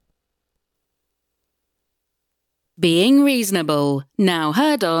Being Reasonable, now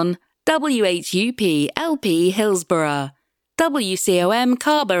heard on WHUP LP Hillsborough, WCOM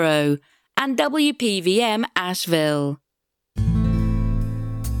Carborough, and WPVM Asheville.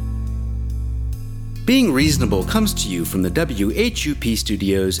 Being Reasonable comes to you from the WHUP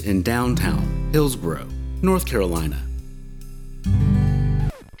studios in downtown Hillsborough, North Carolina.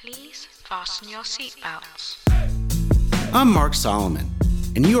 Please fasten your seatbelts. I'm Mark Solomon,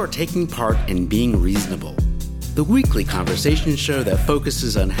 and you are taking part in Being Reasonable, the weekly conversation show that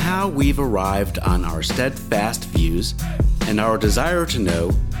focuses on how we've arrived on our steadfast views and our desire to know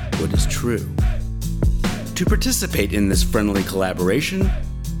what is true. To participate in this friendly collaboration,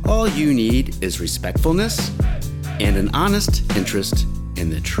 all you need is respectfulness and an honest interest in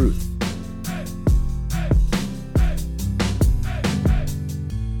the truth.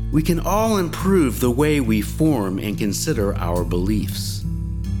 We can all improve the way we form and consider our beliefs,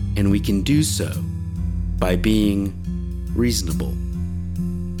 and we can do so by being reasonable.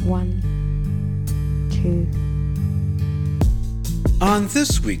 1, 2. On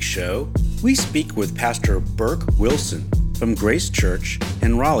this week's show, we speak with Pastor Burke Wilson from Grace Church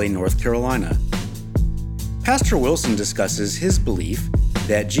in Raleigh, North Carolina. Pastor Wilson discusses his belief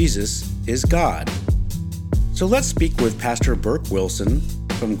that Jesus is God. So let's speak with Pastor Burke Wilson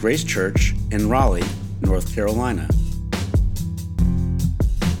from Grace Church in Raleigh, North Carolina.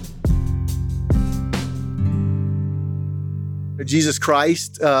 Jesus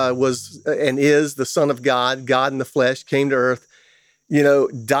Christ was and is the Son of God, God in the flesh, came to earth,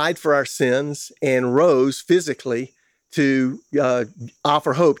 died for our sins and rose physically to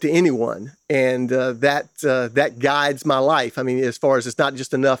offer hope to anyone. And that guides my life. I mean, as far as it's not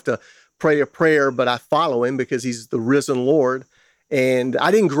just enough to pray a prayer, but I follow him because he's the risen Lord. And I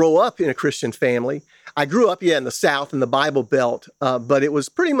didn't grow up in a Christian family. I grew up, in the South, in the Bible Belt, but it was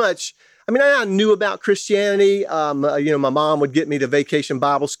pretty much, I knew about Christianity. My mom would get me to Vacation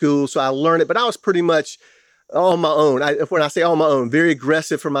Bible School, so I learned it, but I was pretty much on my own. When I say on my own, very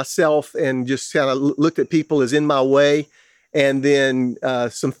aggressive for myself and just kind of looked at people as in my way. And then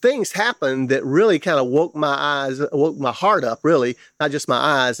some things happened that really kind of woke my heart up, really, not just my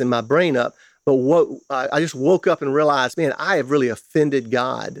eyes and my brain up, but I just woke up and realized, man, I have really offended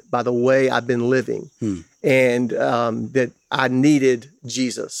God by the way I've been living, and that I needed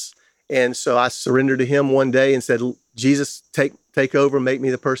Jesus. And so I surrendered to him one day and said, Jesus, take over, make me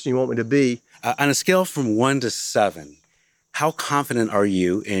the person you want me to be. On a scale from 1 to 7, how confident are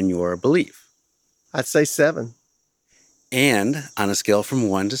you in your belief? I'd say 7. And on a scale from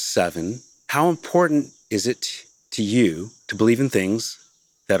 1 to 7, how important is it to you to believe in things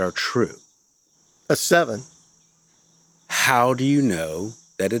that are true? A 7. How do you know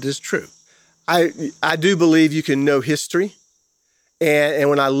that it is true? I do believe you can know history. And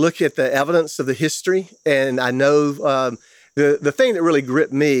when I look at the evidence of the history, and I know the thing that really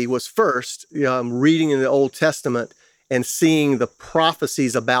gripped me was first reading in the Old Testament and seeing the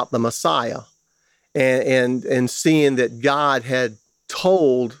prophecies about the Messiah, and seeing that God had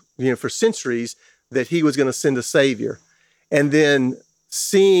told for centuries that he was going to send a Savior, and then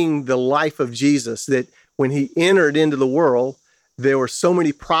seeing the life of Jesus, that when he entered into the world, there were so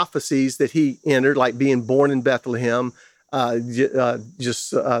many prophecies that he entered, like being born in Bethlehem. The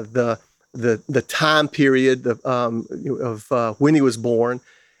time period of when he was born,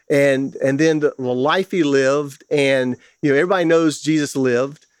 and then the life he lived, and everybody knows Jesus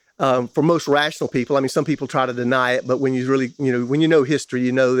lived. For most rational people, some people try to deny it, but when you really when you know history,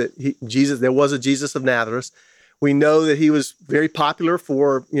 you know that there was a Jesus of Nazareth. We know that he was very popular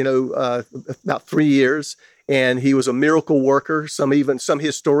for about 3 years. And he was a miracle worker. Some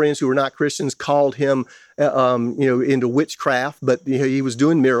historians who were not Christians called him, into witchcraft. But he was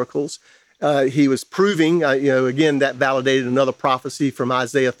doing miracles. He was proving, again, that validated another prophecy from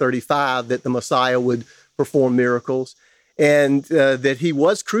Isaiah 35 that the Messiah would perform miracles, and that he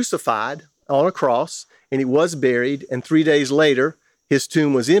was crucified on a cross, and he was buried. And 3 days later, his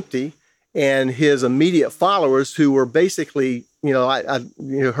tomb was empty, and his immediate followers, who were basically, I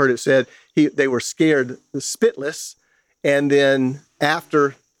heard it said, they were scared spitless. And then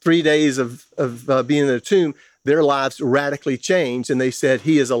after 3 days of being in the tomb, their lives radically changed. And they said,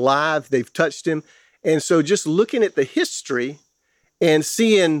 he is alive. They've touched him. And so just looking at the history and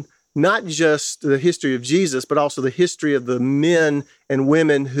seeing not just the history of Jesus, but also the history of the men and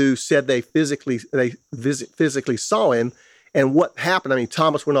women who said they physically saw him, and what happened.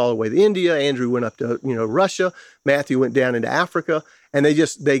 Thomas went all the way to India. Andrew went up to Russia. Matthew went down into Africa, and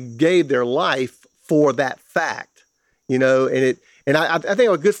they gave their life for that fact. And I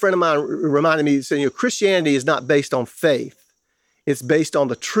think a good friend of mine reminded me, saying, Christianity is not based on faith; it's based on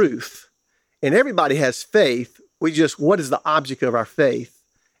the truth. And everybody has faith, what is the object of our faith?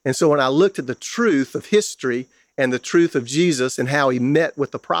 And so when I looked at the truth of history and the truth of Jesus and how he met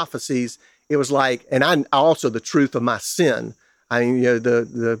with the prophecies, it was like, and I also the truth of my sin. I mean,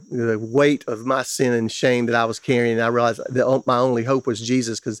 the weight of my sin and shame that I was carrying. And I realized that my only hope was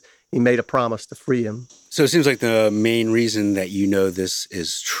Jesus because he made a promise to free him. So it seems like the main reason that you know this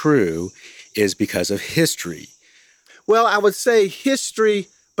is true is because of history. Well, I would say history,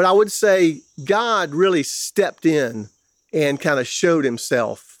 but I would say God really stepped in and kind of showed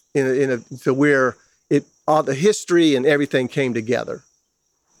himself to where all the history and everything came together.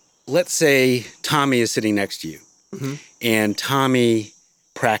 Let's say Tommy is sitting next to you, mm-hmm. and Tommy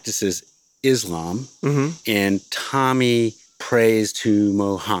practices Islam, mm-hmm. and Tommy prays to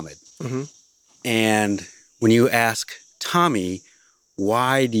Muhammad. Mm-hmm. And when you ask Tommy,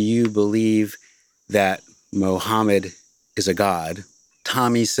 why do you believe that Muhammad is a god?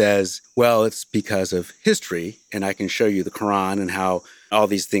 Tommy says, well, it's because of history, and I can show you the Quran and how all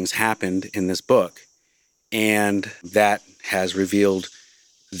these things happened in this book. And that has revealed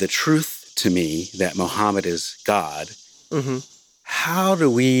the truth to me that Muhammad is God. Mm-hmm. How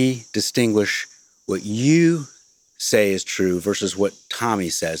do we distinguish what you say is true versus what Tommy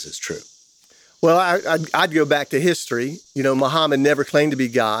says is true? Well, I'd go back to history. Muhammad never claimed to be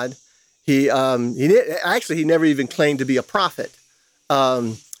God. He never even claimed to be a prophet.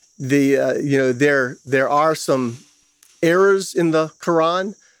 There are some errors in the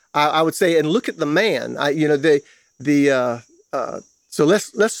Quran, I would say, and look at the man. So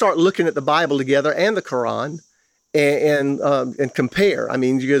let's start looking at the Bible together and the Quran, and compare. I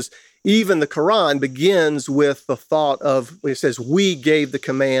mean, because even the Quran begins with the thought of when it says we gave the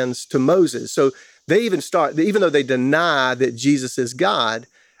commands to Moses. So they even though they deny that Jesus is God.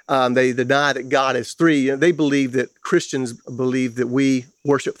 They deny that God is three. They believe that Christians believe that we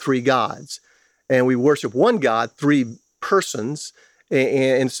worship three gods, and we worship one God, three persons,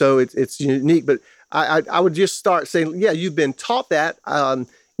 and so it's unique. But I would just start saying, yeah, you've been taught that.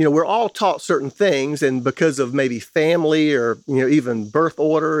 We're all taught certain things, and because of maybe family or even birth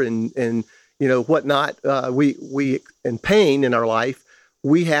order and whatnot, we in pain in our life.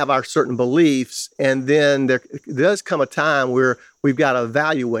 We have our certain beliefs, and then there does come a time where we've got to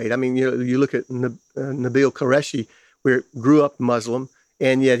evaluate. I mean, you look at Nabil Qureshi, who grew up Muslim,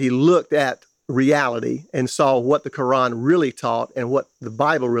 and yet he looked at reality and saw what the Quran really taught and what the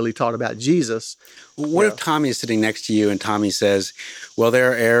Bible really taught about Jesus. What if Tommy is sitting next to you and Tommy says, well,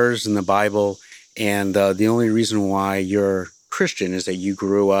 there are errors in the Bible, and the only reason why you're Christian is that you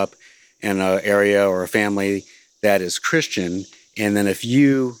grew up in an area or a family that is Christian. And then if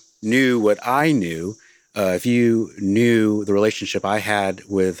you knew what I knew, if you knew the relationship I had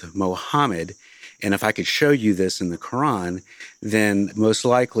with Muhammad, and if I could show you this in the Quran, then most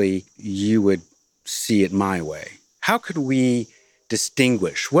likely you would see it my way. How could we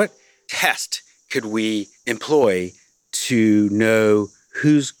distinguish? What test could we employ to know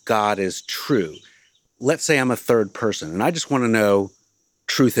whose God is true? Let's say I'm a third person, and I just want to know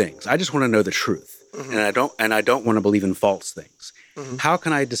true things. I just want to know the truth. Mm-hmm. And I don't want to believe in false things. Mm-hmm. How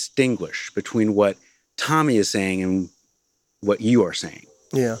can I distinguish between what Tommy is saying and what you are saying?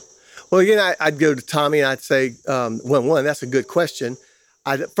 Yeah. Well, again, I'd go to Tommy and I'd say, one, that's a good question.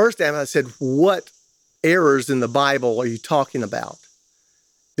 I said, what errors in the Bible are you talking about?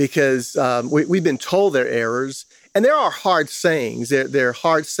 Because we've been told they're errors, and there are hard sayings. They're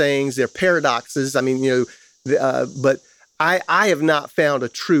hard sayings. They're paradoxes. I mean, but I have not found a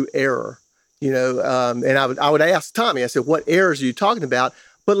true error. And I would ask Tommy, I said, what errors are you talking about?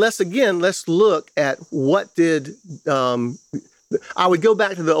 But let's look at what did, I would go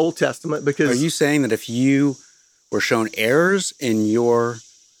back to the Old Testament because. Are you saying that if you were shown errors in your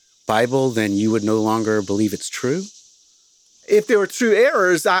Bible, then you would no longer believe it's true? If there were true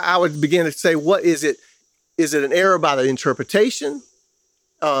errors, I would begin to say, what is it? Is it an error by the interpretation?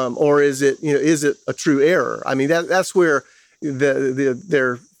 Or is it a true error? I mean, that's where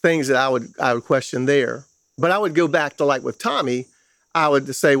there are things that I would question there. But I would go back to, like with Tommy, I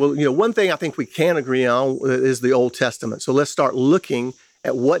would say, well, one thing I think we can agree on is the Old Testament. So let's start looking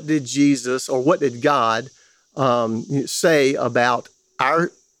at what did Jesus or what did God say about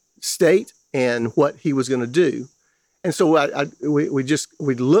our state and what he was going to do. And so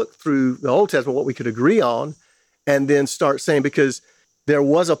we'd look through the Old Testament, what we could agree on, and then start saying, because there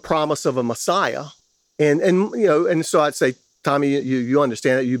was a promise of a Messiah. And so I'd say, Tommy, you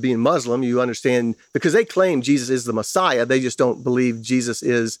understand that, you being Muslim, you understand, because they claim Jesus is the Messiah. They just don't believe Jesus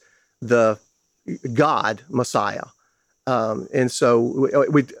is the God Messiah. And so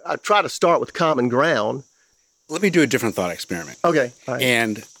I try to start with common ground. Let me do a different thought experiment. Okay. All right.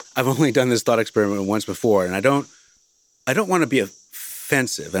 And I've only done this thought experiment once before, and I don't want to be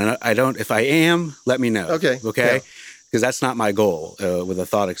offensive, and I don't. If I am, let me know. Okay. Because that's not my goal with a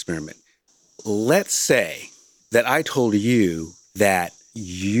thought experiment. Let's say that I told you that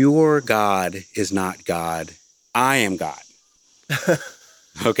your God is not God. I am God.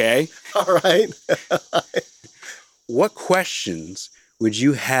 Okay? All right. What questions would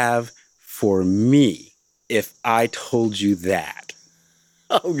you have for me if I told you that?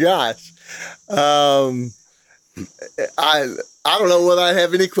 Oh gosh. I don't know whether I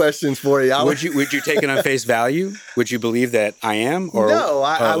have any questions for you. Would you take it on face value? Would you believe that I am? Or no,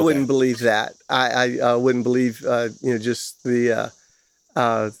 I okay. wouldn't believe that. I wouldn't believe just the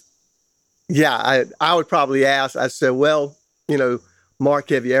I would probably ask. I said, well, Mark,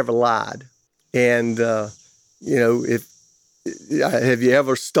 have you ever lied? And if have you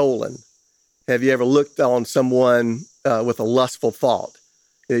ever stolen? Have you ever looked on someone with a lustful thought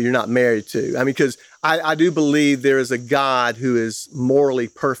that you're not married to? I mean, because I do believe there is a God who is morally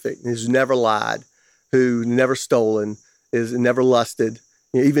perfect, who's never lied, who never stolen, is never lusted.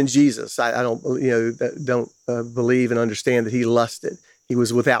 Even Jesus, I don't believe and understand that he lusted. He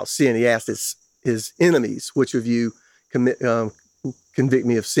was without sin. He asked his enemies, which of you convict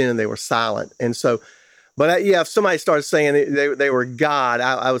me of sin, and they were silent. And so, but if somebody started saying they were God,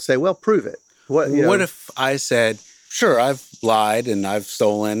 I would say, well, prove it. What if I said, sure, I've lied and I've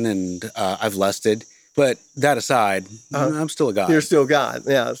stolen and I've lusted, but that aside, I'm still a God. You're still God.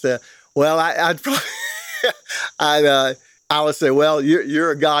 Yeah. So, well, I'd probably, I would say, well,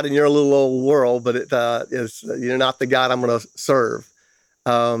 you're a God in your little old world, but you're not the God I'm going to serve.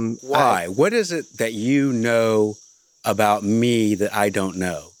 Why? What is it that you know about me that I don't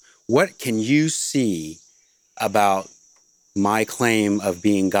know? What can you see about my claim of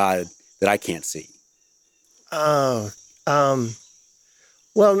being God that I can't see? Well,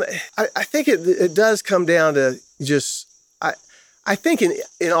 I think it does come down to just, I think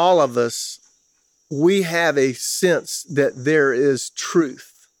in all of us, we have a sense that there is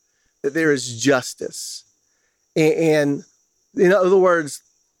truth, that there is justice. And in other words,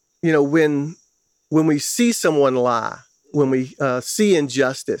 when we see someone lie, when we see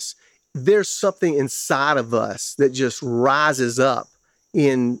injustice, there's something inside of us that just rises up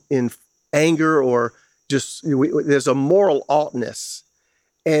in anger, or just there's a moral oughtness.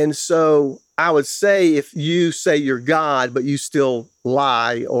 And so I would say, if you say you're God, but you still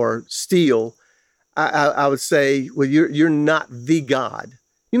lie or steal, I would say, well, you're not the God.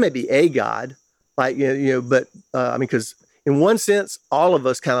 You may be a God, but because in one sense, all of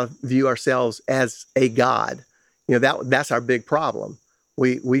us kind of view ourselves as a God. That's our big problem.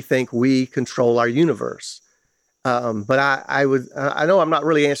 We think we control our universe. But I know I'm not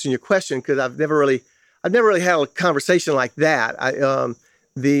really answering your question, because I've never really had a conversation like that.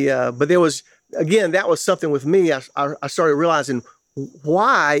 But there was, again, that was something with me. I started realizing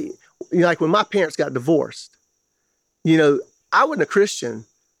why, like when my parents got divorced, I wasn't a Christian,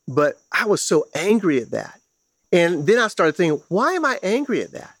 but I was so angry at that. And then I started thinking, why am I angry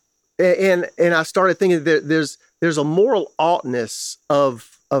at that? And I started thinking that there's a moral oughtness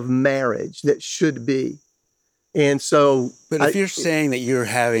of marriage that should be. And so, but if you're saying that you're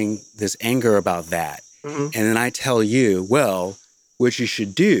having this anger about that, mm-hmm. and then I tell you, well, what you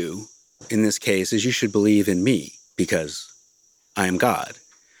should do in this case is you should believe in me because I am God.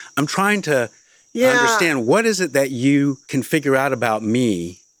 I'm trying to understand, what is it that you can figure out about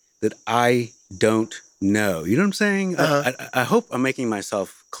me that I don't know? You know what I'm saying? Uh-huh. I hope I'm making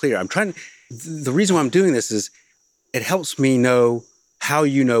myself clear. I'm trying. The reason why I'm doing this is it helps me know how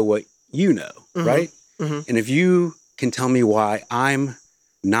you know what you know, mm-hmm. right? Mm-hmm. And if you can tell me why I'm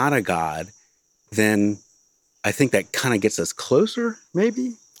not a God, then I think that kind of gets us closer,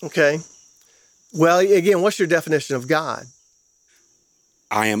 maybe. Okay. Well, again, what's your definition of God?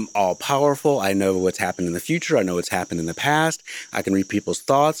 I am all powerful. I know what's happened in the future. I know what's happened in the past. I can read people's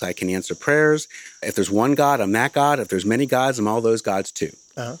thoughts. I can answer prayers. If there's one God, I'm that God. If there's many gods, I'm all those gods too.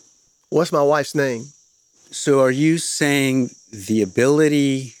 Uh-huh. What's my wife's name? So are you saying the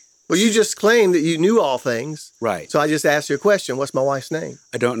ability... Well, you just claimed that you knew all things. Right. So I just asked you a question. What's my wife's name?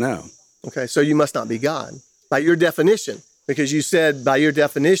 I don't know. Okay, so you must not be God by your definition, because you said by your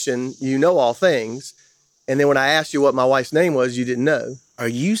definition, you know all things. And then when I asked you what my wife's name was, you didn't know. Are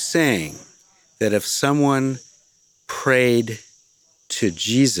you saying that if someone prayed to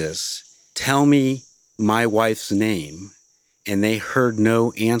Jesus, tell me my wife's name, and they heard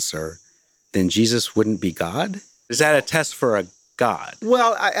no answer, then Jesus wouldn't be God? Is that a test for a God?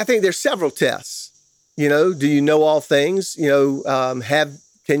 Well, I think there's several tests. Do you know all things?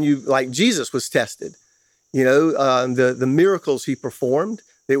 Can you, like Jesus was tested, the miracles he performed,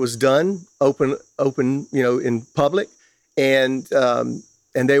 It was done open, in public, and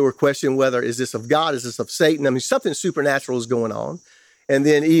they were questioning whether, is this of God, is this of Satan? I mean, something supernatural is going on. And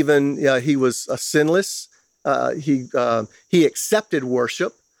then even he was sinless. He accepted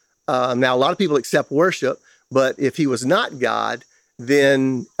worship. Now, a lot of people accept worship, but if he was not God,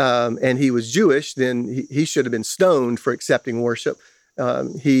 then and he was Jewish, then he should have been stoned for accepting worship.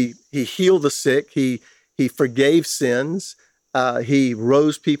 He healed the sick. He forgave sins. He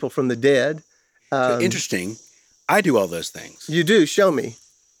rose people from the dead. Interesting. I do all those things. You do? Show me.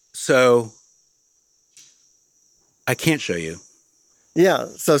 So I can't show you. Yeah.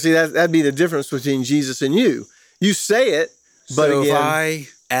 So see, that'd be the difference between Jesus and you. You say it, but so again, if I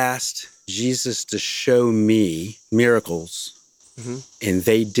asked Jesus to show me miracles and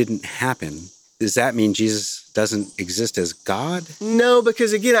they didn't happen, does that mean Jesus doesn't exist as God? No,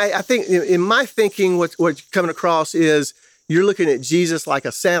 because again, I think in my thinking, what's coming across is you're looking at Jesus like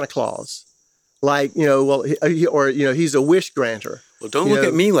a Santa Claus, like, he's a wish granter. Well, don't look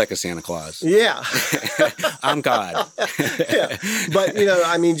at me like a Santa Claus. Yeah. I'm God. Yeah. But,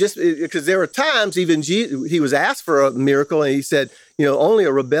 just because there were times even he was asked for a miracle and he said, only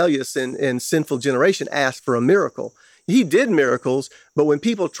a rebellious and sinful generation asked for a miracle. He did miracles, but when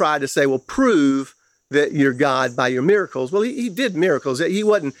people tried to say, well, prove that you're God by your miracles, well, he did miracles. He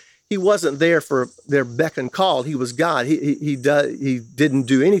wasn't there for their beck and call. He was God. He didn't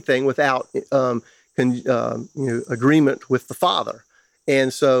do anything without agreement with the Father.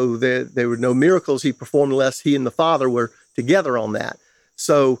 And so there were no miracles he performed unless he and the Father were together on that.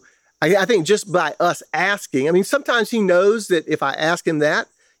 So I think just by us asking, sometimes he knows that if I ask him that,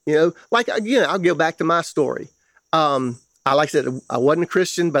 I'll go back to my story. Like I said, I wasn't a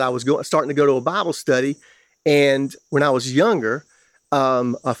Christian, but I was starting to go to a Bible study. And when I was younger,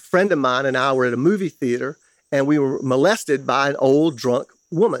 a friend of mine and I were at a movie theater, and we were molested by an old drunk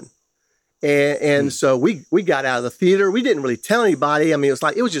woman. And so we got out of the theater. We didn't really tell anybody.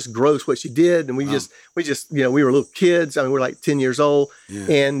 It was just gross what she did. And we were little kids. We were like 10 years old. Yeah.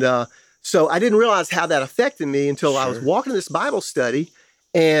 And so I didn't realize how that affected me until I was walking to this Bible study,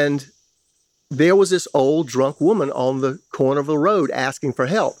 and there was this old drunk woman on the corner of the road asking for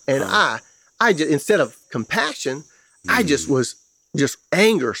help. And I just, instead of compassion, I just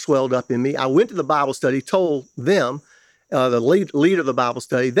anger swelled up in me. I went to the Bible study, told them, the leader of the Bible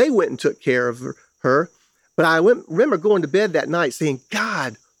study, they went and took care of her. But I remember going to bed that night saying,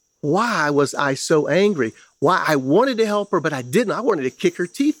 God, why was I so angry? Why I wanted to help her, but I didn't. I wanted to kick her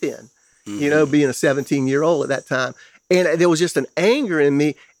teeth in, being a 17-year-old at that time. And there was just an anger in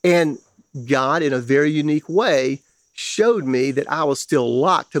me. And God, in a very unique way, showed me that I was still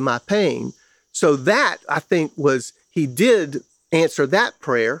locked to my pain. So that, I think, he did answer that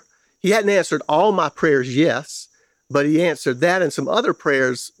prayer. He hadn't answered all my prayers, yes, but he answered that and some other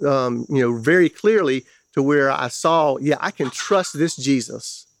prayers, very clearly, to where I saw, I can trust this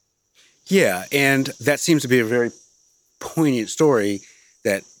Jesus. Yeah, and that seems to be a very poignant story,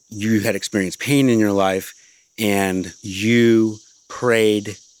 that you had experienced pain in your life and you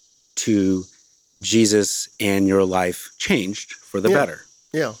prayed to Jesus and your life changed for the better.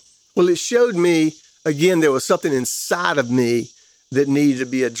 Yeah. Well, it showed me, again, there was something inside of me that needed to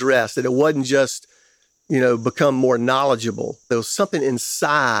be addressed, that it wasn't just, become more knowledgeable. There was something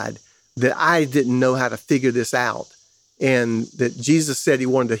inside that I didn't know how to figure this out. And that Jesus said he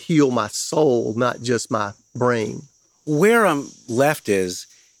wanted to heal my soul, not just my brain. Where I'm left is,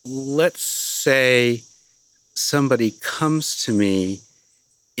 let's say somebody comes to me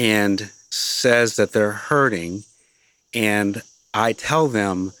and says that they're hurting, and I tell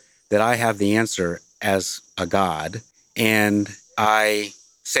them that I have the answer as a God, and I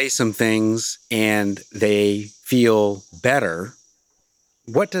say some things and they feel better.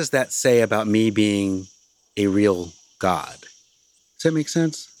 What does that say about me being a real God? Does that make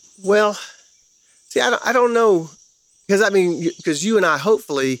sense? Well, see, I don't know, because you and I,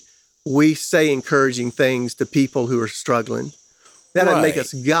 hopefully, we say encouraging things to people who are struggling. That doesn't make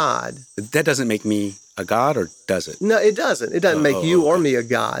us God. That doesn't make me a God, or does it? No, it doesn't. It doesn't make you or me a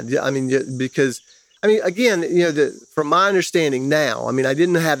God. Because, again, from my understanding now, I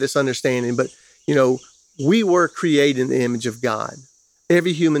didn't have this understanding, but, we were created in the image of God,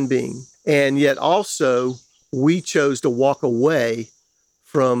 every human being. And yet also we chose to walk away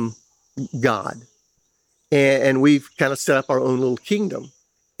from God. And we've kind of set up our own little kingdom.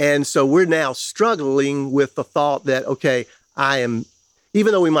 And so we're now struggling with the thought that, okay, even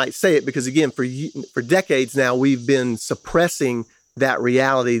though we might say it, because again, for decades now, we've been suppressing that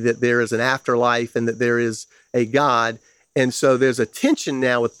reality that there is an afterlife and that there is a God. And so there's a tension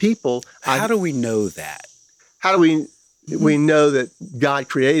now with people. How do we know that? How do we? We know that God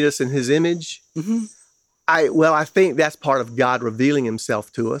created us in his image. I think that's part of God revealing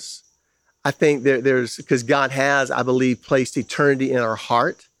himself to us. I think because God has, I believe, placed eternity in our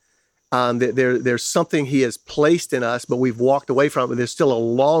heart. There's something he has placed in us, but we've walked away from it. But there's still a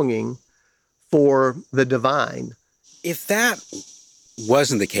longing for the divine. If that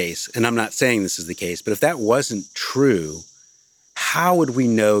wasn't the case, and I'm not saying this is the case, but if that wasn't true, how would we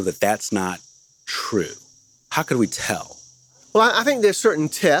know that that's not true? How could we tell? Well, I think there's certain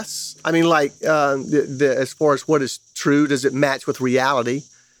tests. I mean, like as far as what is true, does it match with reality?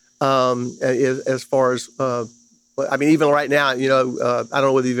 As far as, even right now, I don't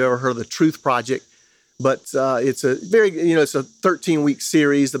know whether you've ever heard of the Truth Project, but it's a it's a 13-week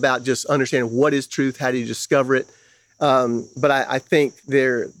series about just understanding what is truth, how do you discover it. But I think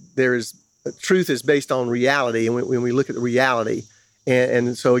there's truth is based on reality, and when we look at the reality,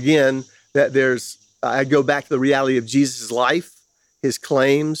 and so again, I go back to the reality of Jesus' life, his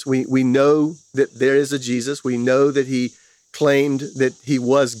claims. We know that there is a Jesus. We know that he claimed that he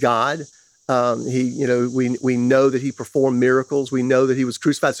was God. We know that he performed miracles. We know that he was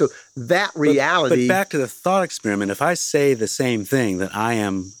crucified. So that reality. But back to the thought experiment. If I say the same thing, that I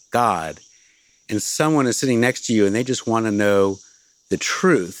am God, and someone is sitting next to you and they just want to know the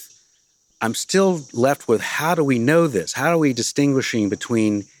truth, I'm still left with, how do we know this? How are we distinguishing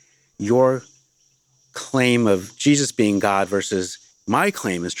between your claim of Jesus being God versus my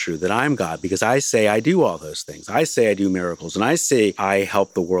claim is true, that I'm God, because I say I do all those things. I say I do miracles, and I say I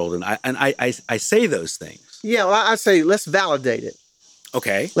help the world, and I say those things. Yeah, well, I say let's validate it.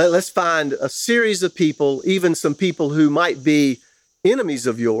 Okay. Let's find a series of people, even some people who might be enemies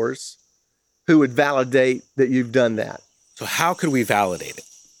of yours, who would validate that you've done that. So how could we validate it?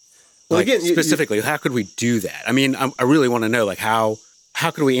 Well, like, again, specifically, how could we do that? I mean, I really want to know, like, how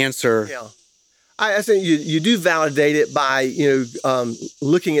could we answer? Yeah. I think you do validate it by,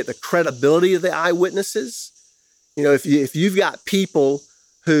 looking at the credibility of the eyewitnesses. If you've got people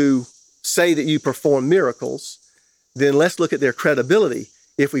who say that you perform miracles, then let's look at their credibility.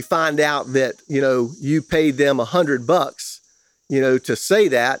 If we find out that, you paid them $100, to say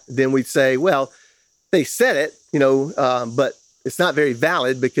that, then we'd say, well, they said it, but it's not very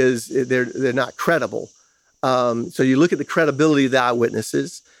valid because they're not credible. So you look at the credibility of the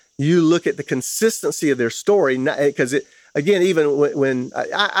eyewitnesses. You look at the consistency of their story, because even when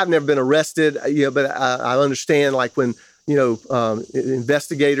I've never been arrested, but I understand, like when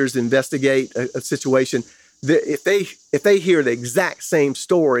investigators investigate a situation, if they hear the exact same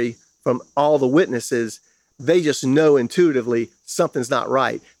story from all the witnesses, they just know intuitively something's not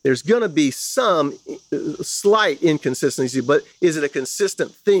right. There's going to be some slight inconsistency, but is it a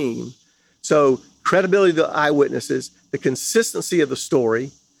consistent theme? So credibility of the eyewitnesses, the consistency of the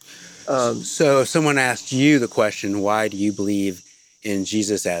story. So if someone asked you the question, why do you believe in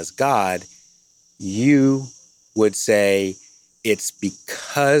Jesus as God, you would say it's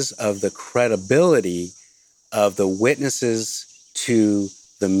because of the credibility of the witnesses to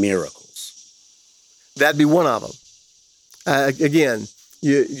the miracles. That'd be one of them. Again,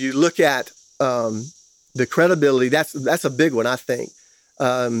 you look at the credibility. That's a big one, I think,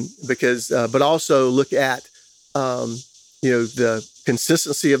 because but also look at the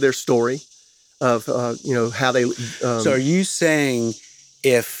consistency of their story, of how they. So, are you saying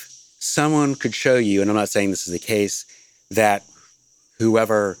if someone could show you, and I'm not saying this is the case, that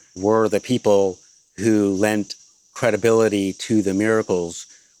whoever were the people who lent credibility to the miracles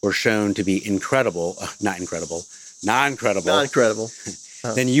were shown to be non-credible,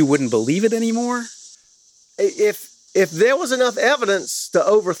 then you wouldn't believe it anymore? If there was enough evidence to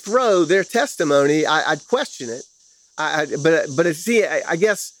overthrow their testimony, I'd question it. But see, I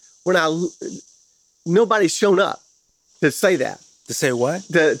guess nobody's shown up to say that. To say what?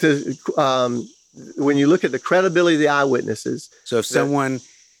 When you look at the credibility of the eyewitnesses. So if someone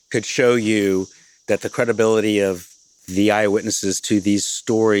could show you that the credibility of the eyewitnesses to these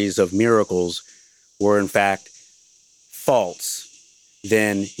stories of miracles were in fact false,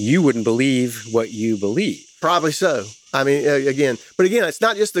 then you wouldn't believe what you believe. Probably so. I mean, again, it's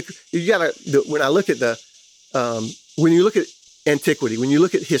not just when I look at when you look at antiquity, when you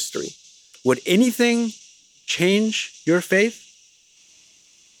look at history. Would anything change your faith?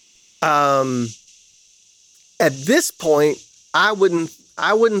 At this point, I wouldn't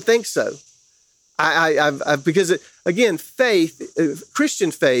think so. Because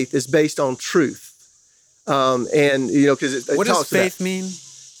Christian faith is based on truth. Because what does faith mean?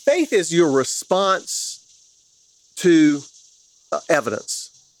 Faith is your response to evidence.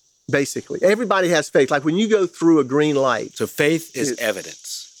 Basically, everybody has faith. Like when you go through a green light. So faith is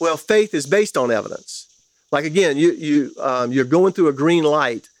evidence. Well, faith is based on evidence. Like again, you're going through a green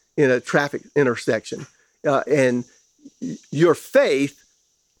light in a traffic intersection, and your faith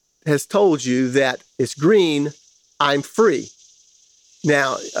has told you that it's green, I'm free.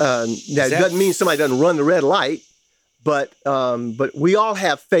 Now, that doesn't mean somebody doesn't run the red light, but we all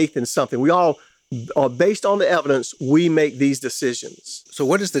have faith in something. We all are based on the evidence. We make these decisions. So,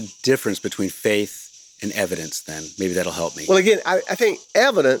 what is the difference between faith and evidence? Then maybe that'll help me. Well, again, I think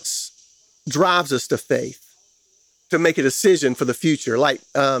evidence drives us to faith to make a decision for the future. Like,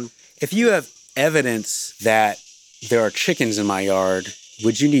 if you have evidence that there are chickens in my yard,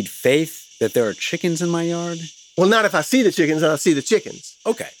 would you need faith that there are chickens in my yard? Well, not if I see the chickens and I see the chickens.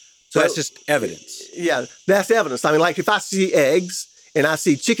 Okay. So that's just evidence. Yeah, that's evidence. I mean, like if I see eggs and I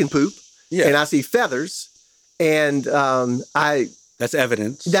see chicken poop and I see feathers and That's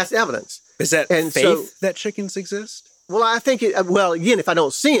evidence. That's evidence. Is that faith that chickens exist? Well, I think again, if I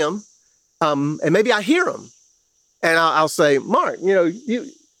don't see them, and maybe I hear them, and I'll say, Mark,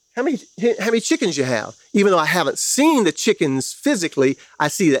 how many chickens you have? Even though I haven't seen the chickens physically, I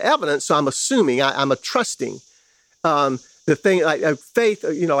see the evidence, so I'm assuming, I'm a trusting. The thing, like faith,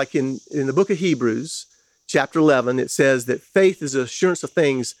 like in the book of Hebrews, chapter 11, it says that faith is the assurance of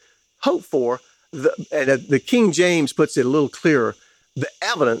things hoped for. And the King James puts it a little clearer, the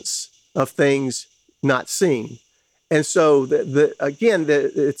evidence of things not seen. And so, there's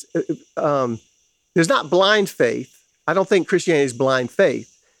not blind faith. I don't think Christianity is blind faith.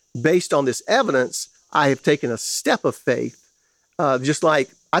 Based on this evidence, I have taken a step of faith, just like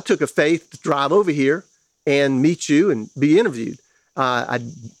I took a faith to drive over here and meet you and be interviewed. I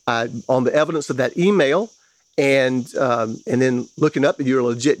on the evidence of that email and then looking up that you're a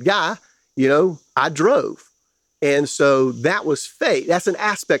legit guy, I drove. And so that was faith. That's an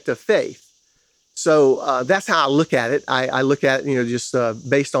aspect of faith. So that's how I look at it. I look at it, just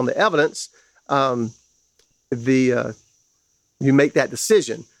based on the evidence. You make that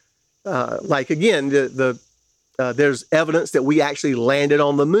decision. Like again, there's evidence that we actually landed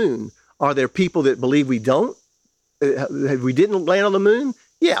on the moon. Are there people that believe we don't? We didn't land on the moon?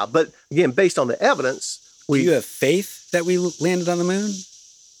 Yeah, but again, based on the evidence, Do you have faith that we landed on the moon?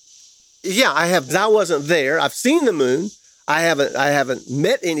 Yeah, I have. I wasn't there. I've seen the moon. I haven't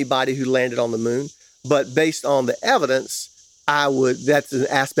met anybody who landed on the moon. But based on the evidence, that's an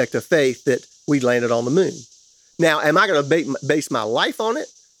aspect of faith that we landed on the moon. Now, am I going to base my life on it?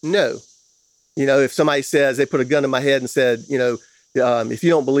 No. If somebody says, they put a gun in my head and said, if you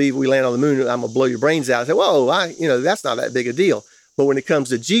don't believe we land on the moon, I'm going to blow your brains out. I say, whoa, that's not that big a deal. But when it comes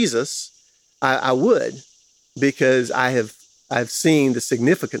to Jesus, I would, because I've seen the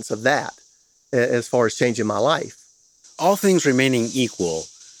significance of that as far as changing my life. All things remaining equal,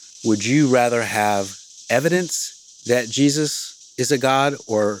 would you rather have evidence that Jesus is a God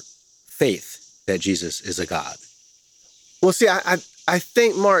or faith that Jesus is a God? Well, see, I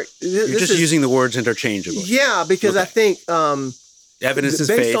think, Mark... You're just using the words interchangeably. Yeah, because okay. I think... evidence is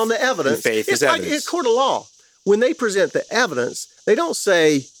based faith. On the evidence. Faith is evidence. Like in court of law. When they present the evidence, they don't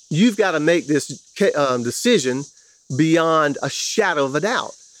say, you've got to make this decision beyond a shadow of a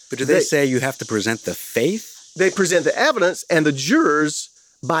doubt. But do they say you have to present the faith? They present the evidence, and the jurors,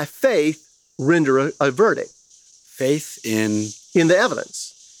 by faith, render a verdict. Faith in the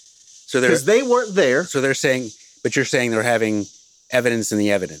evidence. So because they weren't there. So they're saying, but you're saying they're having evidence in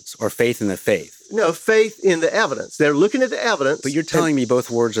the evidence, or faith in the faith. No, faith in the evidence. They're looking at the evidence. But you're telling me both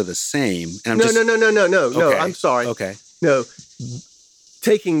words are the same. And No. Okay. No, I'm sorry. Okay. No,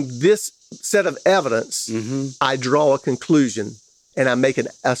 taking this set of evidence, I draw a conclusion, and I make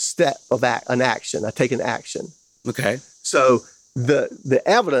a step of an action. I take an action. Okay. So the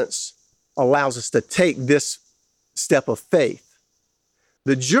evidence allows us to take this step of faith.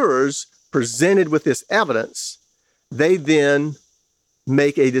 The jurors presented with this evidence, they then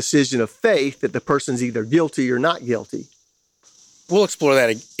make a decision of faith that the person's either guilty or not guilty. We'll explore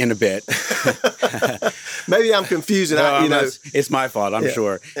that in a bit. Maybe I'm confusing. It's my fault, I'm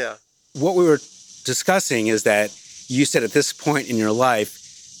sure. Yeah. What we were discussing is that you said at this point in your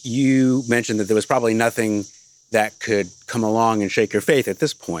life, you mentioned that there was probably nothing that could come along and shake your faith at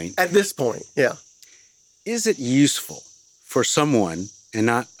this point. At this point, yeah. Is it useful for someone, and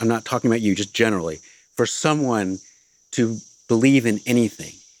I'm not talking about you, just generally, for someone to believe in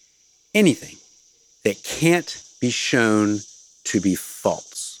anything that can't be shown to be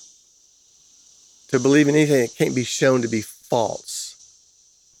false? To believe in anything that can't be shown to be false.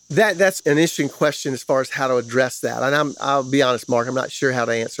 That's an interesting question as far as how to address that. And I'll be honest, Mark, I'm not sure how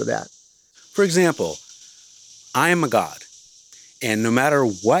to answer that. For example, I am a God, and no matter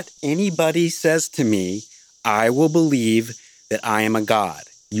what anybody says to me, I will believe that I am a God.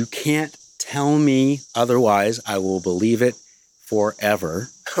 You can't tell me otherwise, I will believe it forever.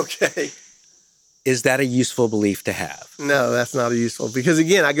 Okay. Is that a useful belief to have? No, that's not useful, because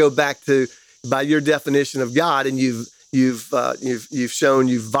again, I go back to, by your definition of God, and you've shown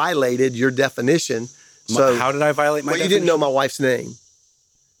you've violated your definition. So how did I violate my definition? You didn't know my wife's name,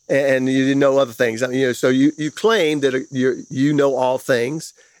 and you didn't know other things. I mean, so you claim that you know all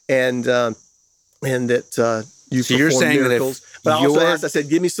things, and that you so you're saying miracles. But I also asked, I said,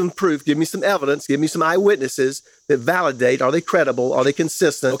 give me some proof, give me some evidence, give me some eyewitnesses that validate. Are they credible? Are they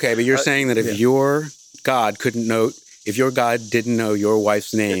consistent? Okay, but you're saying that if your God if your God didn't know your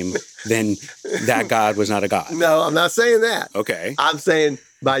wife's name, then that God was not a God. No, I'm not saying that. Okay. I'm saying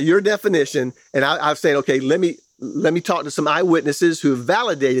by your definition, and I'm saying, okay, let me talk to some eyewitnesses who have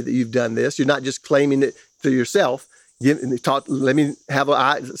validated that you've done this. You're not just claiming it to yourself. Let me have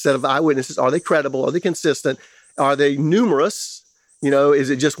a set of eyewitnesses. Are they credible? Are they consistent? Are they numerous? Is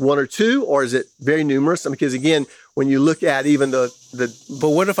it just one or two, or is it very numerous? Because again, when you look at even the But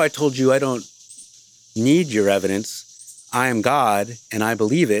what if I told you I don't need your evidence? I am God, and I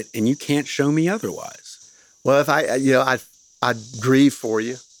believe it, and you can't show me otherwise. Well, if I'd grieve for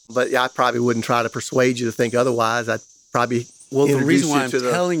you, but I probably wouldn't try to persuade you to think otherwise. I'd probably the reason why I'm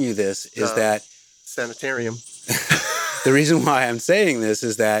telling you this is that sanitarium. The reason why I'm saying this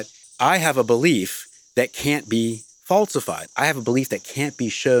is that I have a belief that can't be falsified. I have a belief that can't be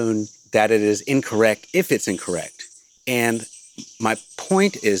shown that it is incorrect if it's incorrect. And my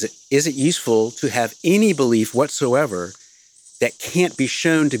point is it useful to have any belief whatsoever that can't be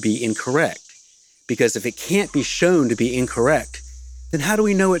shown to be incorrect? Because if it can't be shown to be incorrect, then how do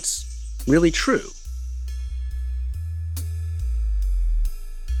we know it's really true?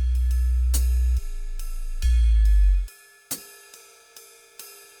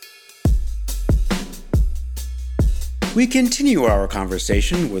 We continue our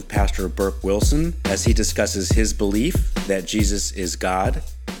conversation with Pastor Burke Wilson as he discusses his belief that Jesus is God,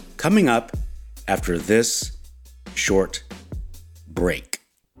 coming up after this short break.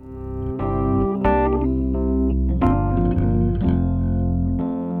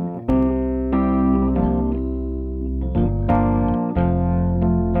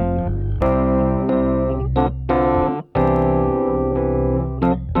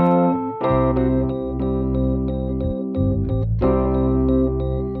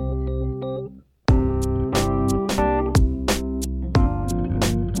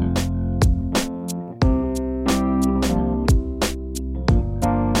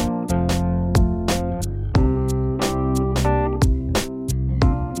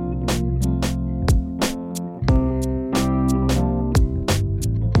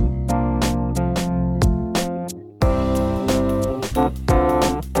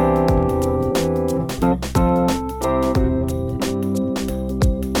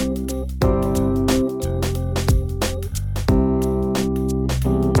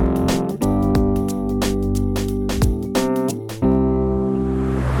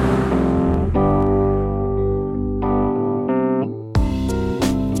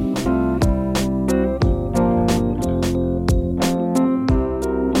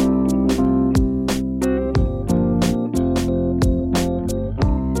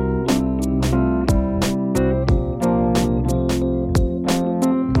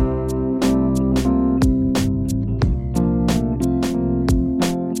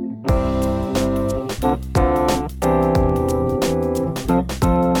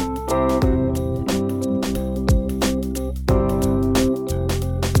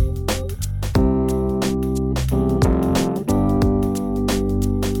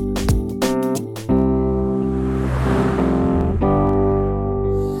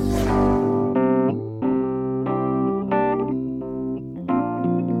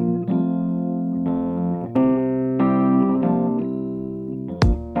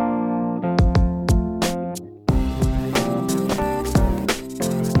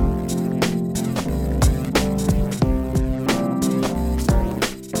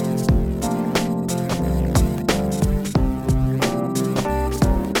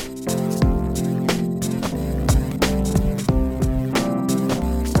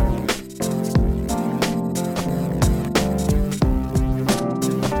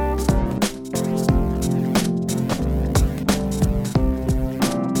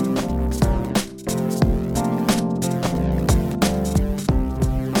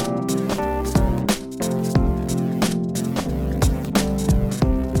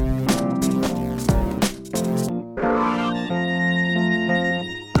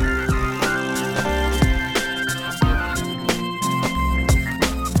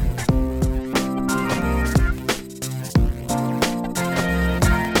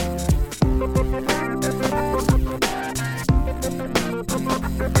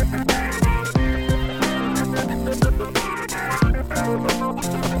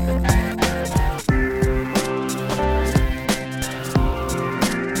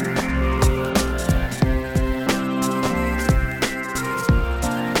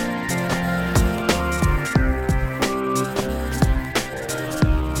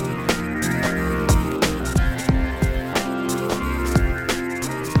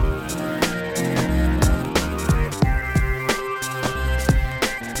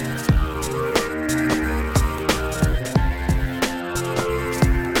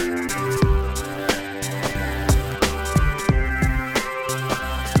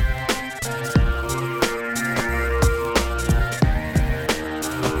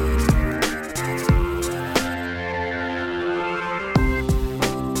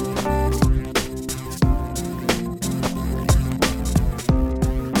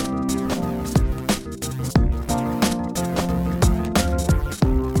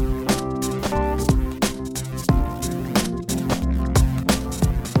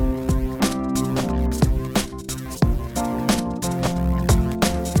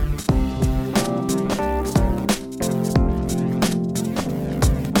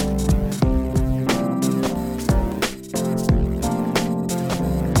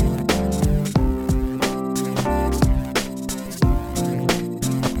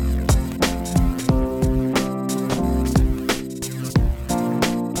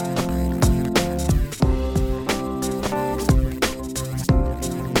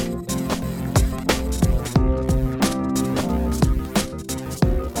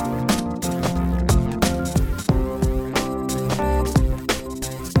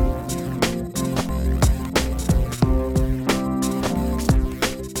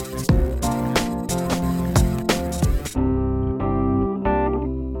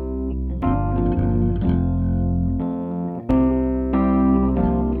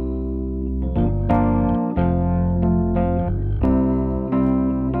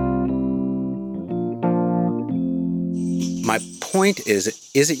 point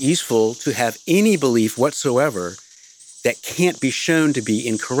is it useful to have any belief whatsoever that can't be shown to be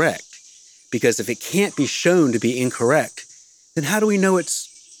incorrect? Because if it can't be shown to be incorrect, then how do we know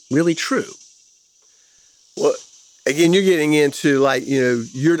it's really true? Well, again, you're getting into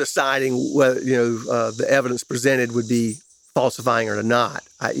you're deciding whether the evidence presented would be falsifying or not.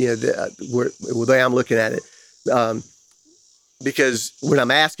 The way I'm looking at it, because when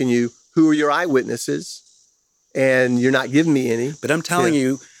I'm asking you, who are your eyewitnesses, and you're not giving me any. But I'm telling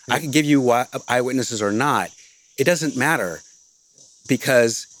you, I can give you eyewitnesses or not. It doesn't matter,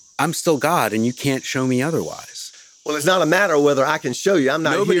 because I'm still God, and you can't show me otherwise. Well, it's not a matter of whether I can show you. I'm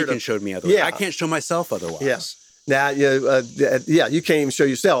not Nobody here to... can show me otherwise. Yeah. I can't show myself otherwise. Yeah. Now, you can't even show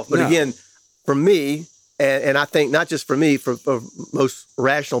yourself. But again, for me, and I think not just for me, for most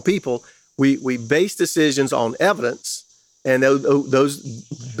rational people, we base decisions on evidence, and those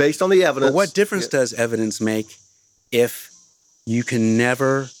based on the evidence. But what difference does evidence make if you can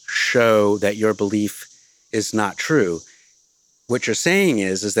never show that your belief is not true? What you're saying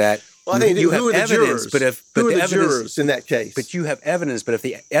is that I think you who have are the evidence, jurors? but who are the evidence, jurors in that case? But you have evidence, but if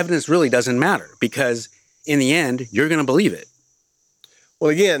the evidence really doesn't matter, because in the end, you're going to believe it. Well,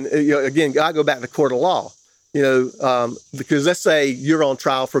 again, I go back to the court of law, because let's say you're on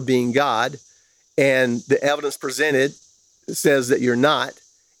trial for being God, and the evidence presented says that you're not,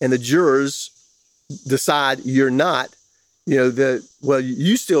 and the jurors decide you're not.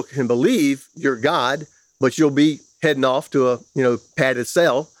 You still can believe you're God, but you'll be heading off to a padded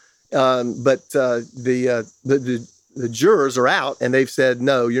cell. But the jurors are out, and they've said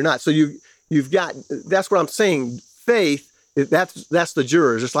no, you're not. So you've got, that's what I'm saying. Faith, that's the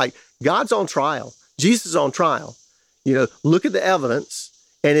jurors. It's like God's on trial, Jesus is on trial. Look at the evidence,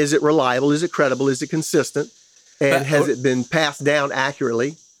 and is it reliable? Is it credible? Is it consistent? And has it been passed down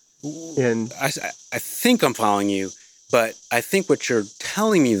accurately? And I think I'm following you, but I think what you're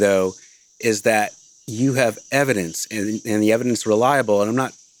telling me though is that you have evidence, and the evidence is reliable, and I'm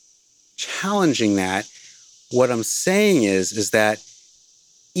not challenging that. What I'm saying is that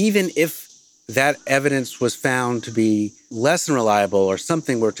even if that evidence was found to be less than reliable, or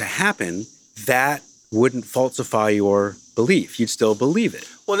something were to happen, that wouldn't falsify your belief. You'd still believe it.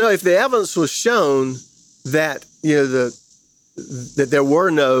 Well, no, if the evidence was shown that, that there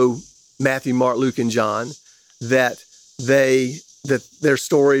were no Matthew, Mark, Luke, and John, that their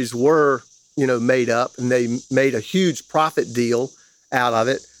stories were, made up, and they made a huge profit deal out of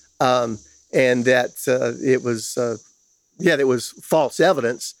it, and that it was false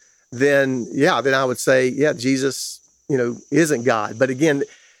evidence, then I would say, Jesus, isn't God. But again,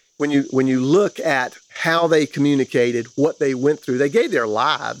 when you look at how they communicated, what they went through, they gave their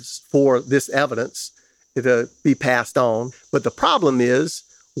lives for this evidence to be passed on. But the problem is,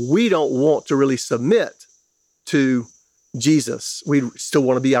 we don't want to really submit to Jesus. We still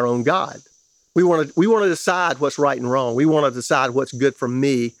want to be our own God. We want to decide what's right and wrong. We want to decide what's good for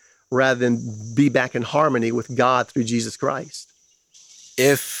me, rather than be back in harmony with God through Jesus Christ.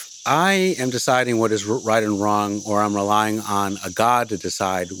 If I am deciding what is right and wrong, or I'm relying on a God to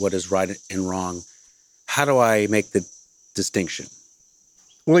decide what is right and wrong, how do I make the distinction?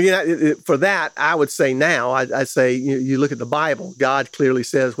 Well, for that, I would say now, I'd say you look at the Bible. God clearly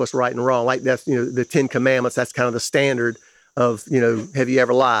says what's right and wrong. Like that's, the 10 Commandments, that's kind of the standard of, have you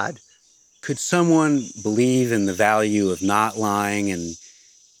ever lied? Could someone believe in the value of not lying and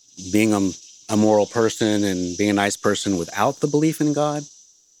being a moral person and being a nice person without the belief in God?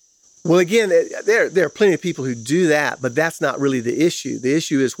 Well, again, there are plenty of people who do that, but that's not really the issue. The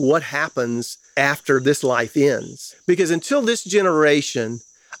issue is what happens after this life ends. Because until this generation,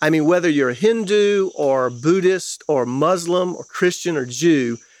 whether you're a Hindu or Buddhist or Muslim or Christian or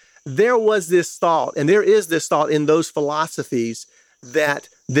Jew, there was this thought, and there is this thought in those philosophies, that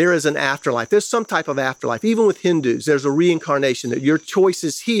there is an afterlife. There's some type of afterlife. Even with Hindus, there's a reincarnation, that your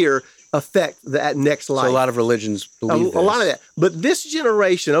choices here affect that next life. So a lot of religions believe this. A lot of that. But this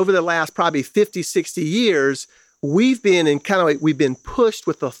generation, over the last probably 50, 60 years, we've been pushed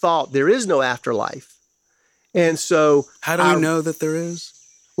with the thought there is no afterlife. And so... How do we know that there is?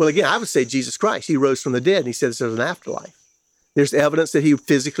 Well, again, I would say Jesus Christ. He rose from the dead, and he says there's an afterlife. There's evidence that he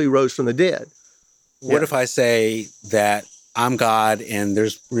physically rose from the dead. What if I say that I'm God and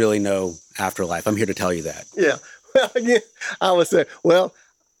there's really no afterlife? I'm here to tell you that. Yeah. Well, again, I would say, well,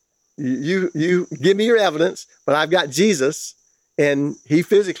 you give me your evidence, but I've got Jesus, and he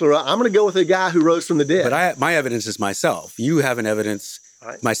physically rose. I'm going to go with the guy who rose from the dead. But my evidence is myself. You have an evidence,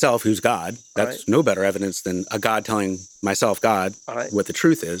 myself, who's God. That's no better evidence than a God telling myself, God, what the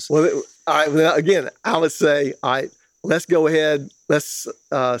truth is. Well, again, I would say, let's go ahead. Let's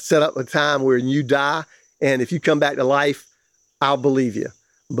set up a time where you die, and if you come back to life, I'll believe you.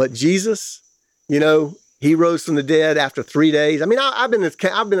 But Jesus, you know, he rose from the dead after 3 days. I mean, I've been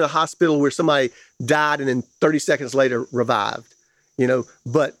in a hospital where somebody died and then 30 seconds later revived, you know.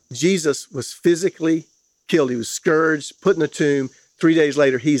 But Jesus was physically killed. He was scourged, put in a tomb. 3 days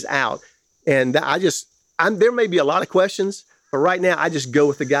later, he's out. And there may be a lot of questions, but right now I just go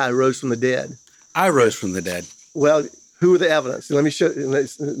with the guy who rose from the dead. I rose from the dead. Well, who are the evidence? Let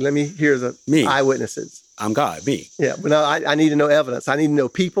me hear the eyewitnesses. I'm God, me. Yeah, but no, I need to know evidence. I need to know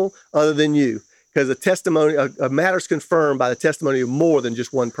people other than you. Because the testimony, a matter's confirmed by the testimony of more than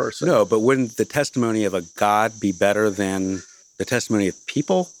just one person. No, but wouldn't the testimony of a God be better than the testimony of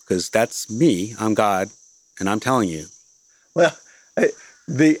people? Because that's me. I'm God, and I'm telling you. Well,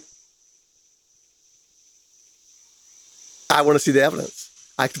 I want to see the evidence.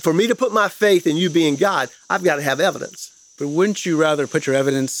 For me to put my faith in you being God, I've got to have evidence. But wouldn't you rather put your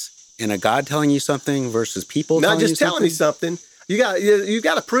evidence in a God telling you something versus people telling you something? Not just telling me something. You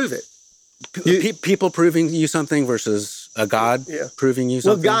got to prove it. People proving you something versus a God proving you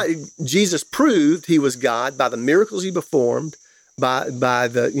something? Well, Jesus proved he was God by the miracles he performed, by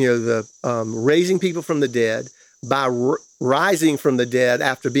the raising people from the dead, by rising from the dead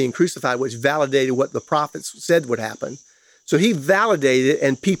after being crucified, which validated what the prophets said would happen. So he validated it,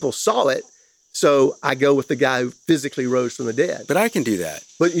 and people saw it. So I go with the guy who physically rose from the dead. But I can do that.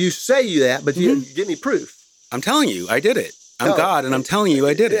 But you say that, but you give me proof. I'm telling you, I did it. I'm God, and I'm telling you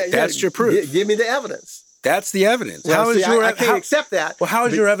I did it. That's your proof. Give me the evidence. That's the evidence. Well, I can't accept that. Well, how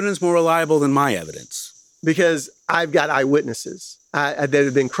is your evidence more reliable than my evidence? Because I've got eyewitnesses that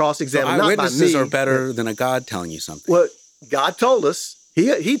have been cross-examined, So not by me. eyewitnesses are better than a God telling you something. Well, God told us.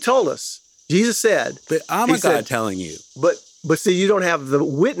 He told us. Jesus said. But I'm a God telling you. But see, you don't have the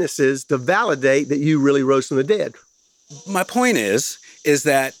witnesses to validate that you really rose from the dead. My point is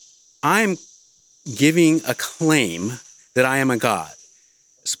that I'm giving a claim that I am a God.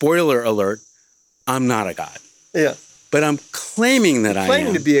 Spoiler alert, I'm not a God. Yeah. But I'm claiming that I am.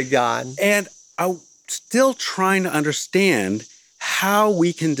 Claiming to be a God. And I'm still trying to understand how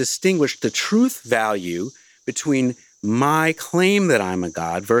we can distinguish the truth value between my claim that I'm a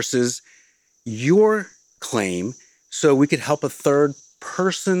God versus your claim, so we could help a third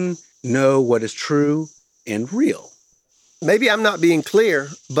person know what is true and real. Maybe I'm not being clear,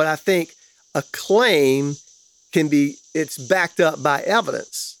 but I think a claim it's backed up by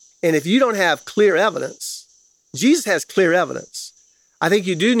evidence. And if you don't have clear evidence, Jesus has clear evidence. I think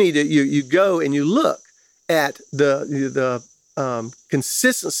you do need to, you go and you look at the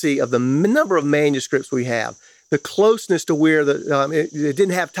consistency of the number of manuscripts we have, the closeness to where it didn't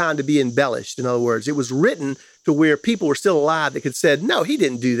have time to be embellished. In other words, it was written to where people were still alive that could said, no, he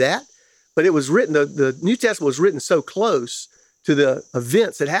didn't do that. But it was written, the New Testament was written so close to the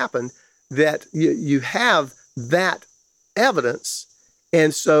events that happened that you have that evidence.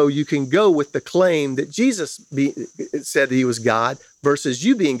 And so you can go with the claim that Jesus said that he was God versus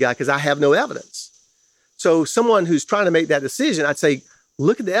you being God, because I have no evidence. So someone who's trying to make that decision, I'd say,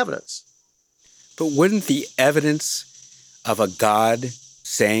 look at the evidence. But wouldn't the evidence of a God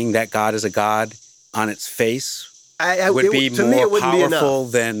saying that God is a God on its face be more powerful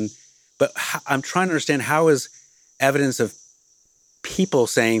than... But I'm trying to understand, how is evidence of people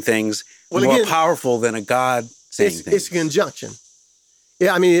saying things more powerful than a God saying things? It's a conjunction.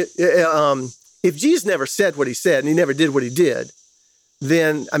 Yeah, I mean, if Jesus never said what he said and he never did what he did,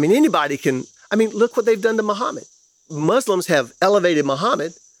 then, I mean, anybody can... I mean, look what they've done to Muhammad. Muslims have elevated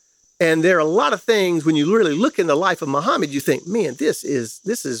Muhammad, and there are a lot of things, when you really look in the life of Muhammad, you think, man, this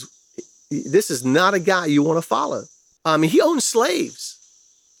is not a guy you want to follow. I mean, he owned slaves.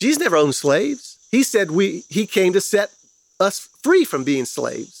 Jesus never owned slaves. He said he came to set us free from being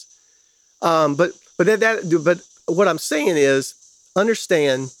slaves. But what I'm saying is,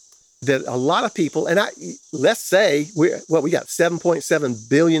 understand that a lot of people, and let's say we got 7.7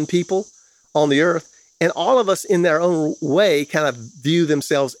 billion people on the earth, and all of us in their own way kind of view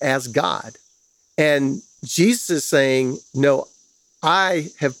themselves as God. And Jesus is saying, no, I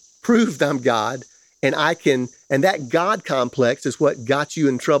have proved I'm God, and and that God complex is what got you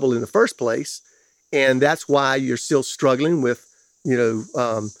in trouble in the first place. And that's why you're still struggling with,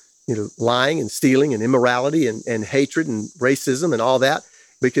 lying and stealing and immorality and hatred and racism and all that,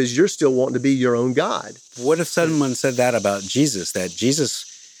 because you're still wanting to be your own God. What if someone said that about Jesus, that Jesus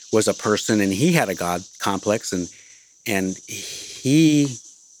was a person and he had a God complex, and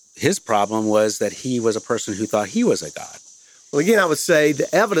his problem was that he was a person who thought he was a God? Well, again, I would say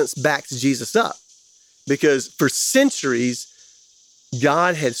the evidence backs Jesus up, because for centuries,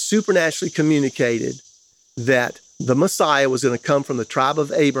 God had supernaturally communicated that the Messiah was going to come from the tribe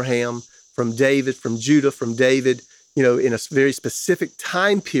of Abraham, from David, from Judah, from David, in a very specific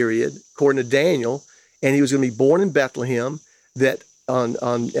time period, according to Daniel, and he was going to be born in Bethlehem. That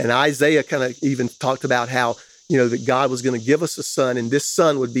and Isaiah kind of even talked about how, that God was going to give us a son, and this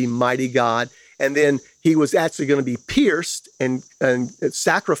son would be mighty God. And then he was actually going to be pierced and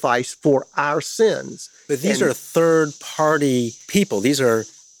sacrificed for our sins. But these are third-party people. These are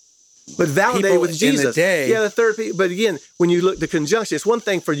but validated with Jesus. In the day. Yeah, the third people. But again, when you look, the conjunction, it's one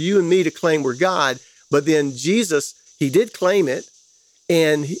thing for you and me to claim we're God, but then Jesus, he did claim it,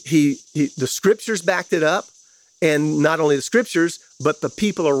 and he the scriptures backed it up, and not only the scriptures, but the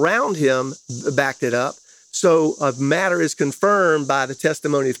people around him backed it up. So a matter is confirmed by the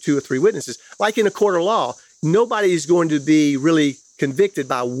testimony of 2 or 3 witnesses. Like in a court of law, nobody is going to be really convicted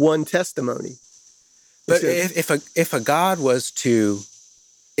by one testimony. But if a God was to,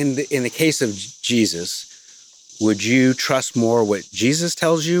 in the case of Jesus, would you trust more what Jesus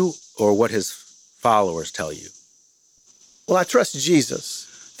tells you or what his followers tell you? Well, I trust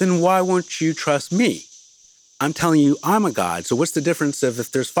Jesus. Then why won't you trust me? I'm telling you I'm a God. So what's the difference of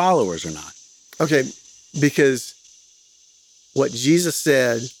if there's followers or not? Okay, because what Jesus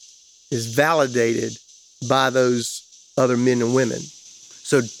said is validated by those other men and women.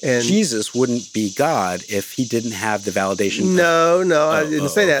 So Jesus wouldn't be God if he didn't have the validation. No, I didn't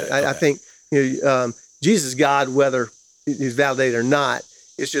say that. Okay. I think Jesus is God, whether he's validated or not.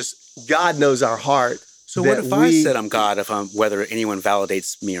 It's just God knows our heart. So what if I said I'm God whether anyone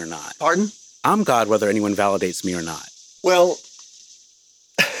validates me or not? Pardon? I'm God whether anyone validates me or not. Well,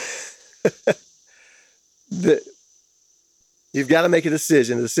 you've got to make a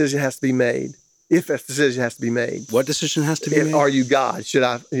decision. The decision has to be made. If a decision has to be made. What decision has to be made? Are you God? Should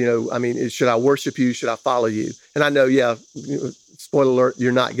I, should I worship you? Should I follow you? And I know, spoiler alert,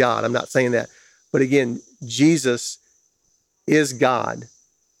 you're not God. I'm not saying that. But again, Jesus is God.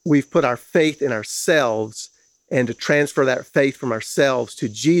 We've put our faith in ourselves, and to transfer that faith from ourselves to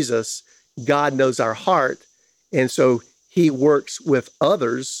Jesus, God knows our heart. And so he works with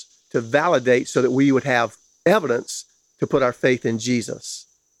others to validate so that we would have evidence to put our faith in Jesus.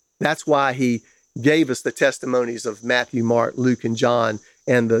 That's why he gave us the testimonies of Matthew, Mark, Luke, and John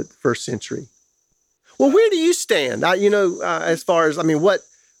and the first century. Well, where do you stand? As far as,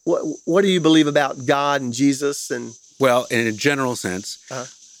 what do you believe about God and Jesus? And well, in a general sense,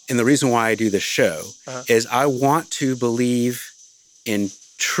 and the reason why I do this show is I want to believe in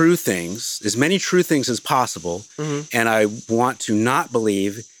true things, as many true things as possible, and I want to not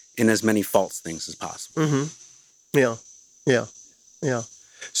believe in as many false things as possible. Mm-hmm. Yeah.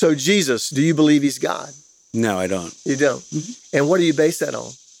 So Jesus, do you believe he's God? No, I don't. You don't? Mm-hmm. And what do you base that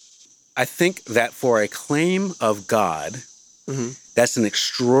on? I think that for a claim of God, that's an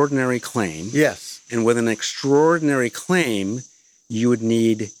extraordinary claim. Yes. And with an extraordinary claim, you would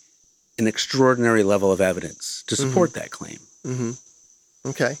need an extraordinary level of evidence to support that claim. Mm-hmm.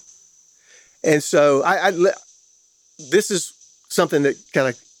 Okay. And so this is something that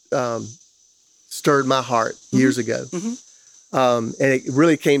kind of stirred my heart years ago. And it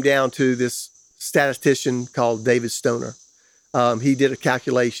really came down to this statistician called David Stoner. He did a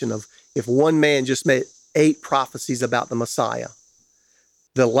calculation of if one man just made 8 prophecies about the Messiah,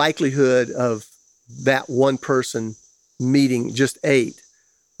 the likelihood of that one person meeting just 8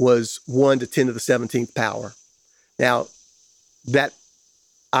 was 1 to 10 to the 17th power. Now, that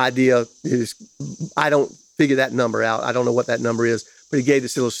idea is, I don't figure that number out. I don't know what that number is, but he gave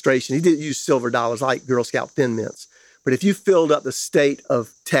this illustration. He did use silver dollars like Girl Scout Thin Mints. But if you filled up the state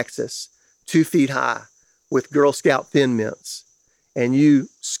of Texas 2 feet high with Girl Scout Thin Mints, and you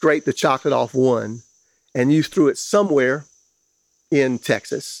scraped the chocolate off one, and you threw it somewhere in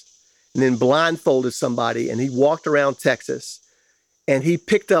Texas, and then blindfolded somebody, and he walked around Texas, and he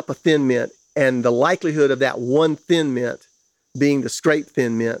picked up a Thin Mint, and the likelihood of that one Thin Mint being the scraped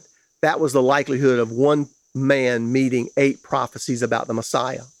Thin Mint, that was the likelihood of one man meeting 8 prophecies about the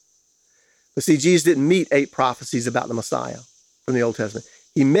Messiah. But see, Jesus didn't meet 8 prophecies about the Messiah from the Old Testament.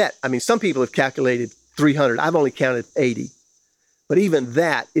 He met, some people have calculated 300. I've only counted 80. But even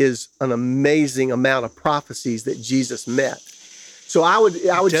that is an amazing amount of prophecies that Jesus met. So I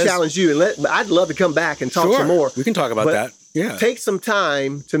would challenge you, and I'd love to come back and talk some more. We can talk about that. Yeah. Take some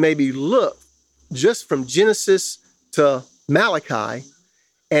time to maybe look just from Genesis to Malachi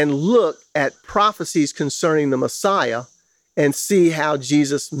and look at prophecies concerning the Messiah and see how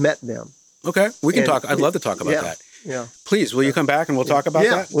Jesus met them. Okay, we can talk. I'd love to talk about that. Yeah. Please, will you come back and we'll talk about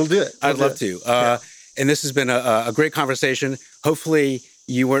that? Yeah, we'll do it. I'd love to. And this has been a great conversation. Hopefully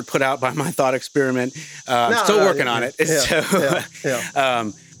you weren't put out by my thought experiment. I'm still working on it.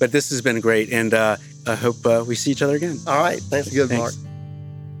 But this has been great, and I hope we see each other again. All right. Thanks again, Mark.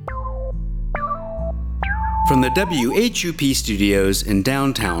 From the WHUP studios in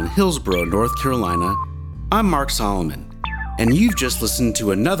downtown Hillsborough, North Carolina, I'm Mark Solomon, and you've just listened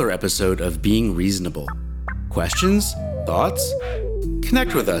to another episode of Being Reasonable. Questions? Thoughts?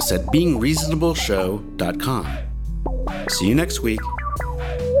 Connect with us at beingreasonableshow.com. See you next week.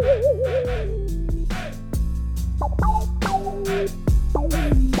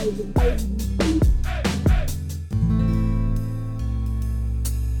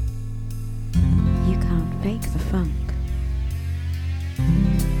 You can't fake the funk.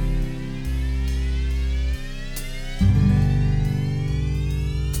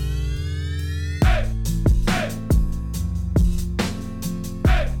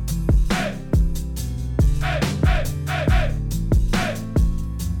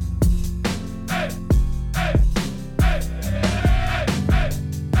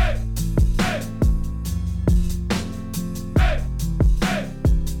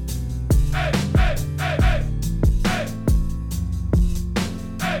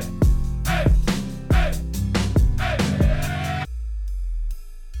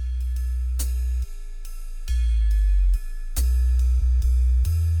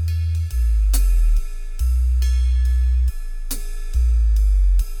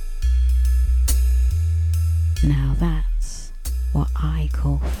 Now that's what I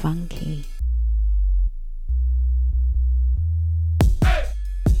call funky.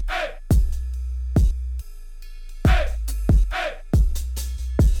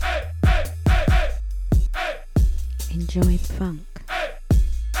 Enjoy the funk.